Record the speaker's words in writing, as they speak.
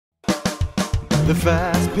The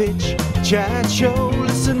Fastpitch Chat Show.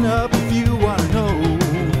 Listen up if you want to know.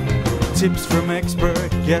 Tips from expert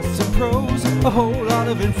guests and pros. A whole lot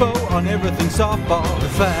of info on everything softball. The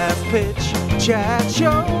Fastpitch Chat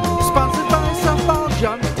Show. Sponsored by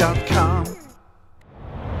softballjunk.com.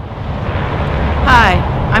 Hi,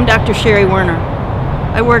 I'm Dr. Sherry Werner.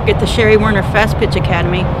 I work at the Sherry Werner Fastpitch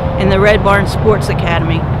Academy and the Red Barn Sports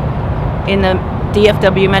Academy in the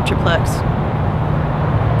DFW Metroplex.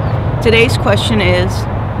 Today's question is,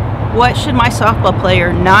 what should my softball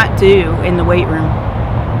player not do in the weight room?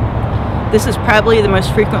 This is probably the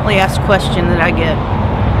most frequently asked question that I get.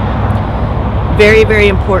 Very, very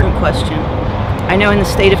important question. I know in the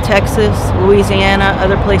state of Texas, Louisiana,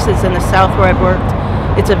 other places in the South where I've worked,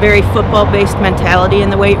 it's a very football-based mentality in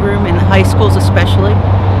the weight room, in the high schools especially.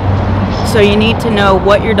 So you need to know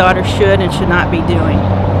what your daughter should and should not be doing.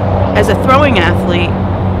 As a throwing athlete,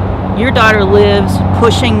 your daughter lives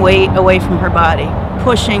pushing weight away from her body,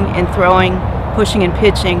 pushing and throwing, pushing and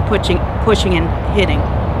pitching, pushing and hitting.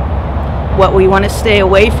 What we want to stay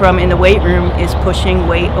away from in the weight room is pushing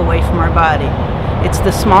weight away from our body. It's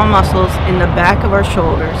the small muscles in the back of our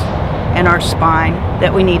shoulders and our spine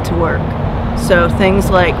that we need to work. So things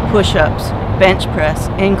like push-ups, bench press,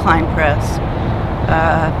 incline press,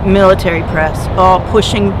 military press, all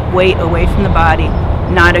pushing weight away from the body,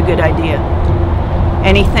 not a good idea.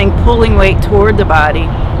 Anything pulling weight toward the body,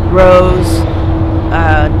 rows,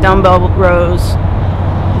 dumbbell rows,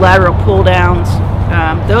 lateral pull downs,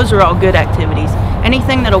 those are all good activities.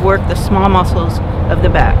 Anything that'll work the small muscles of the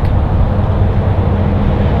back.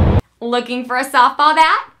 Looking for a softball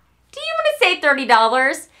bat? Do you want to save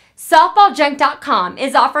 $30? Softballjunk.com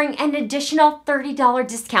is offering an additional $30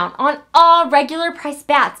 discount on all regular price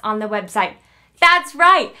bats on the website. That's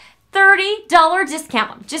right, $30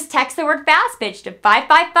 discount. Just text the word Fastpitch to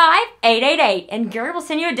 555-888 and Gary will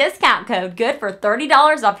send you a discount code good for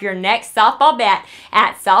 $30 off your next softball bat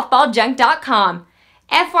at softballjunk.com.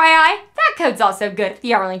 FYI, that code's also good at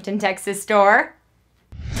the Arlington, Texas store.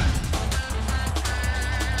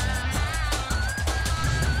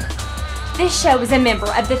 This show is a member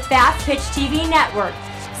of the Fastpitch TV network.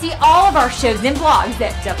 See all of our shows and blogs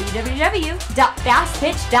at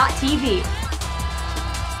www.fastpitch.tv.